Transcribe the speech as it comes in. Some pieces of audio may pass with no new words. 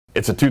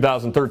It's a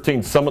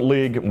 2013 Summit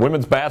League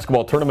Women's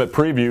Basketball Tournament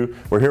preview.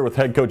 We're here with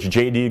head coach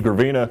J.D.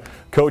 Gravina.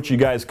 Coach, you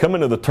guys come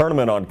into the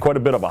tournament on quite a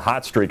bit of a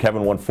hot streak,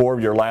 having won 4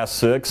 of your last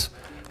 6.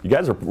 You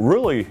guys are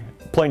really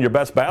playing your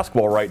best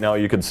basketball right now,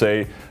 you could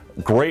say.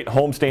 Great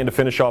homestand to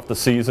finish off the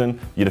season.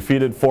 You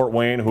defeated Fort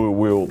Wayne, who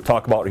we'll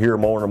talk about here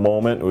more in a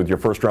moment, with your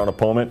first-round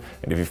opponent.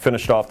 And if you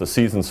finished off the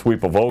season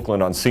sweep of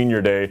Oakland on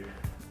Senior Day,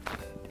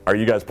 are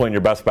you guys playing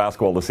your best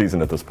basketball of the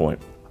season at this point?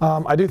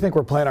 I do think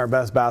we're playing our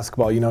best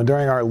basketball. You know,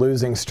 during our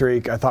losing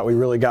streak, I thought we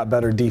really got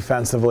better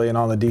defensively and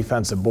on the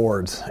defensive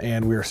boards.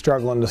 And we were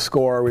struggling to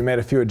score. We made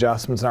a few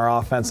adjustments in our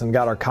offense and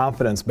got our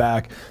confidence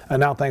back. And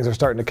now things are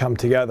starting to come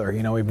together.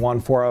 You know, we've won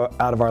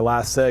 4 out of our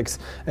last 6.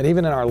 And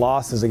even in our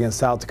losses against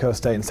South Dakota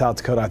State and South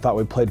Dakota, I thought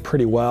we played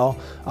pretty well.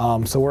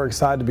 So we're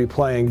excited to be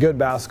playing good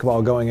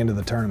basketball going into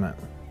the tournament.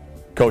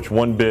 Coach,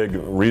 one big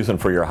reason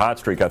for your hot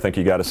streak, I think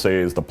you got to say,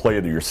 is the play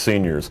of your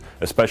seniors,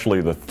 especially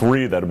the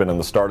 3 that have been in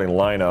the starting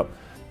lineup.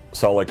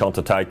 Saleh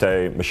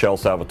Contataite, Michelle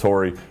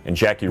Salvatore, and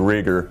Jackie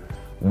Rieger.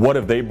 What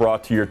have they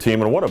brought to your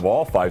team, and what have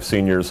all 5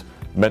 seniors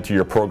meant to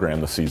your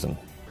program this season?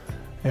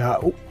 Yeah,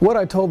 what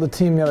I told the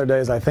team the other day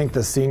is I think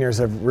the seniors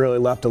have really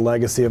left a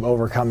legacy of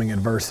overcoming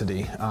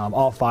adversity,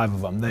 all 5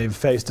 of them. They've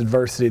faced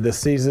adversity this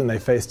season, they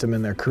faced them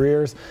in their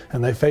careers,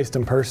 and they faced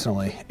them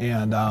personally.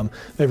 And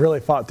they've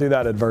really fought through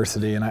that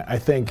adversity. And I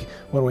think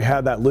when we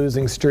had that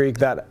losing streak,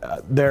 that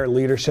their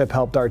leadership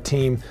helped our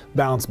team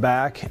bounce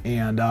back.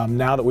 And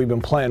now that we've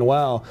been playing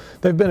well,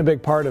 they've been a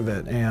big part of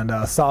it. And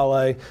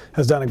Saleh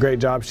has done a great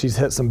job. She's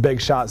hit some big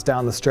shots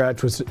down the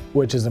stretch,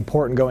 which is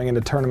important going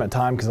into tournament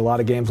time because a lot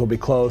of games will be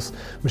close.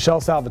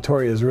 Michelle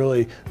Salvatore has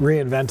really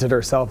reinvented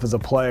herself as a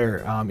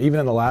player, even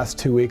in the last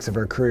 2 weeks of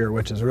her career,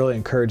 which is really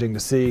encouraging to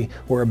see.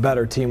 We're a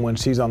better team when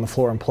she's on the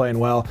floor and playing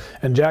well.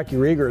 And Jackie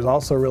Rieger has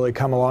also really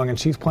come along, and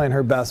she's playing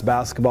her best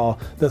basketball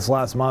this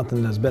last month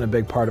and has been a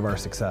big part of our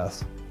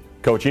success.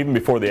 Coach, even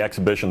before the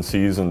exhibition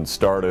season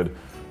started,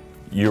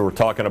 you were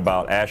talking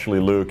about Ashley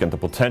Luke and the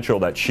potential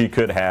that she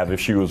could have if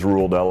she was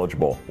ruled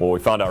eligible. Well, we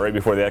found out right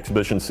before the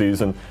exhibition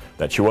season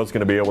that she was going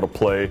to be able to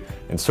play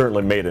and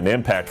certainly made an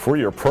impact for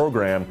your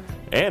program.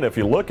 And if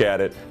you look at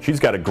it, she's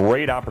got a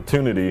great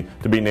opportunity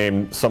to be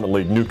named Summit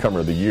League Newcomer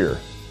of the Year.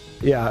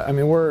 Yeah, I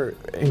mean, we're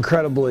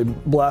incredibly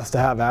blessed to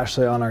have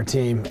Ashley on our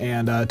team.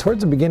 And towards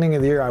the beginning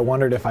of the year, I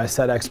wondered if I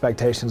set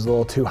expectations a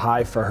little too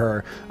high for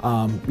her,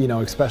 you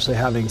know, especially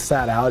having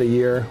sat out a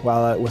year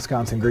while at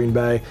Wisconsin Green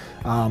Bay.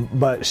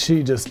 But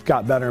she just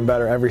got better and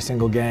better every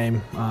single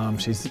game.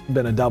 She's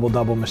been a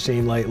double-double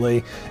machine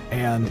lately.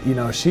 And, you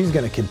know, she's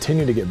going to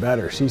continue to get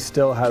better. She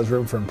still has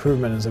room for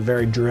improvement as a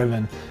very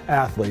driven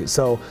athlete.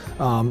 So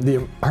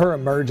her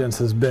emergence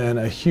has been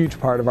a huge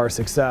part of our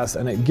success,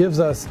 and it gives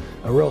us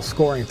a real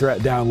scoring threat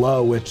down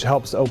low, which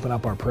helps open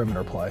up our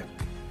perimeter play.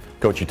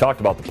 Coach, you talked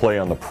about the play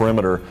on the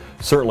perimeter.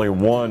 Certainly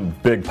one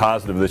big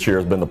positive this year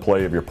has been the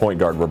play of your point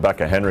guard,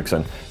 Rebecca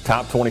Hendrickson.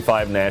 Top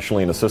 25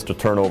 nationally in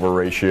assist-to-turnover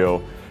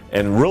ratio.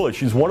 And really,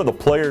 she's one of the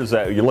players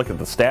that you look at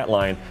the stat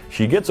line,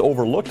 she gets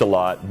overlooked a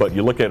lot, but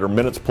you look at her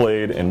minutes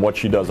played and what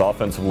she does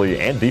offensively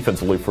and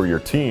defensively for your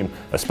team,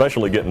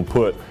 especially getting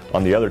put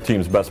on the other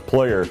team's best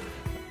player.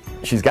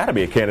 She's got to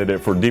be a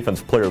candidate for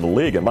Defensive Player of the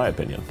League, in my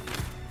opinion.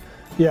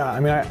 Yeah, I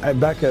mean,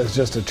 Becca is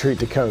just a treat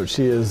to coach.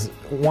 She is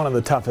one of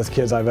the toughest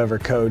kids I've ever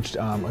coached,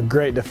 a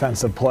great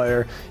defensive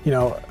player. You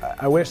know,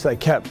 I wish they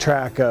kept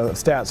track of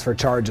stats for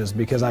charges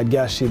because I'd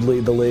guess she'd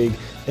lead the league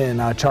in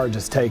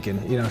charges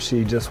taken. You know,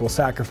 she just will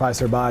sacrifice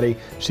her body.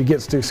 She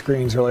gets through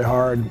screens really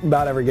hard.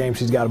 About every game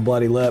she's got a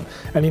bloody lip.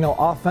 And, you know,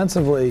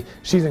 offensively,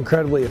 she's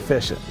incredibly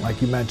efficient.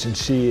 Like you mentioned,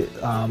 she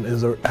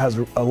has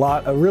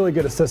a really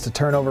good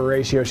assist-to-turnover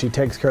ratio. She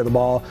takes care of the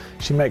ball.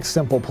 She makes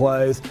simple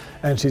plays.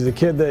 And she's a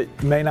kid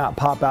that may not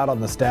pop out on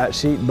the stat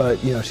sheet,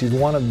 but, you know, she's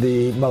one of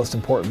the most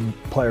important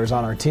players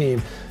on our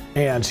team,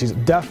 and she's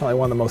definitely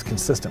one of the most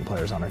consistent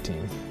players on our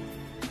team.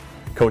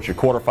 Coach, your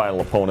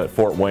quarterfinal opponent,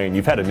 Fort Wayne,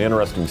 you've had an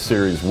interesting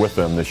series with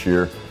them this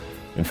year.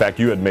 In fact,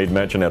 you had made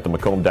mention at the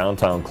Macomb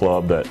Downtown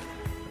Club that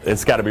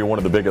it's got to be one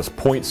of the biggest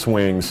point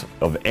swings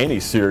of any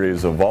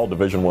series of all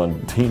Division I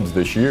teams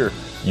this year.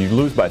 You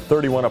lose by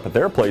 31 up at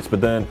their place, but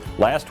then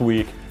last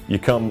week they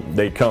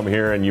come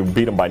here and you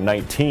beat them by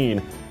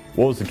 19.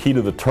 What was the key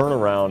to the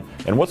turnaround,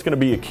 and what's going to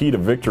be a key to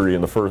victory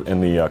in the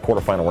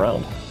quarterfinal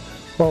round?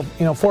 Well,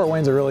 you know, Fort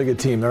Wayne's a really good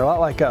team. They're a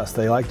lot like us.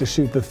 They like to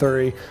shoot the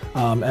 3,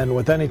 and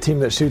with any team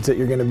that shoots it,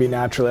 you're going to be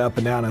naturally up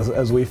and down,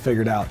 as we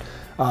figured out.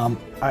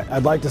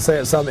 I'd like to say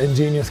it's some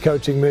ingenious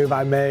coaching move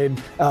I made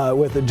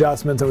with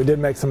adjustments, and we did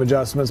make some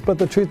adjustments, but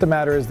the truth of the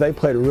matter is they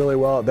played really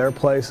well at their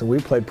place and we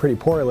played pretty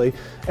poorly.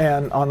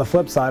 And on the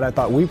flip side, I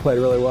thought we played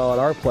really well at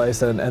our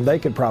place and they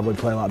could probably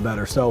play a lot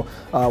better. So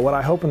what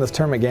I hope in this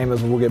tournament game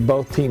is we'll get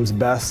both teams'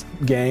 best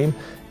game,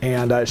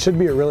 and it should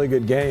be a really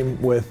good game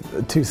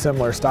with 2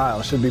 similar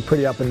styles. It should be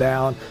pretty up and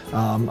down.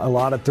 A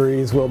lot of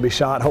threes will be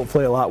shot.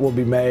 Hopefully a lot will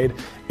be made.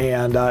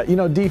 And, you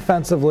know,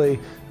 defensively,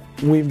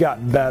 we've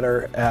gotten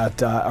better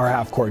at our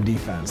half-court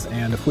defense,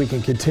 and if we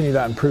can continue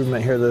that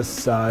improvement here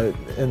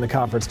in the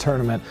conference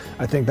tournament,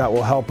 I think that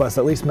will help us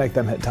at least make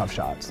them hit tough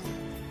shots.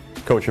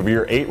 Coach, of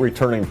your 8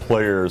 returning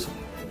players,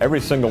 every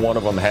single one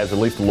of them has at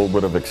least a little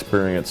bit of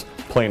experience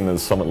playing in the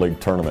Summit League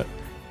tournament.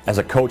 As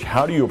a coach,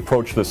 how do you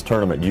approach this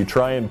tournament? Do you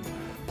try and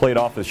play it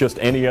off as just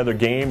any other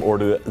game, or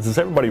does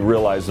everybody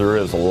realize there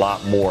is a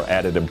lot more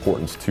added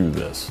importance to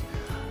this?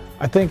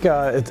 I think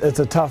it's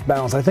a tough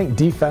balance. I think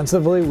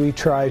defensively we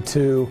try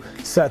to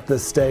set the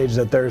stage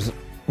that there's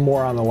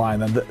more on the line.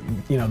 That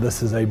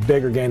this is a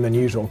bigger game than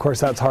usual. Of course,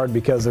 that's hard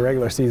because the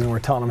regular season we're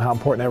telling them how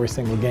important every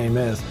single game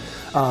is.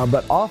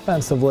 But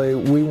offensively,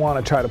 we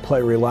want to try to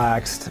play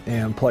relaxed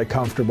and play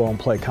comfortable and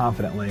play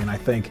confidently. And I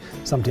think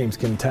some teams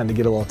can tend to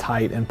get a little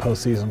tight in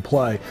postseason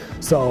play.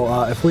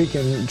 So if we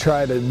can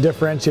try to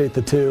differentiate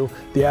the two,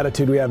 the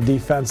attitude we have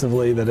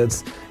defensively that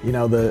it's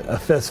a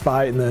fist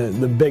fight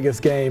and the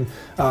biggest game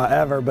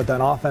ever, but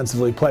then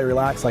offensively play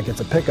relaxed like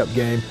it's a pickup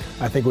game,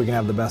 I think we can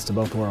have the best of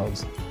both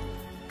worlds.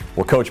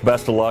 Well, Coach,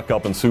 best of luck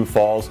up in Sioux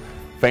Falls.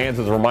 Fans,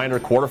 as a reminder,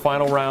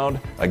 quarterfinal round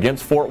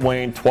against Fort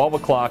Wayne, 12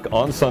 o'clock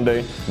on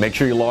Sunday. Make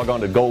sure you log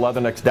on to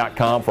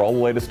GoLeathernex.com for all the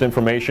latest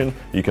information.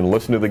 You can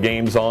listen to the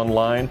games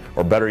online,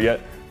 or better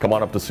yet, come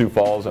on up to Sioux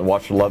Falls and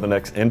watch the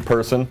Leathernex in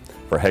person.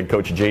 For head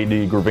coach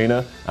J.D.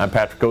 Gravina, I'm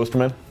Patrick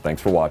Osterman. Thanks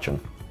for watching.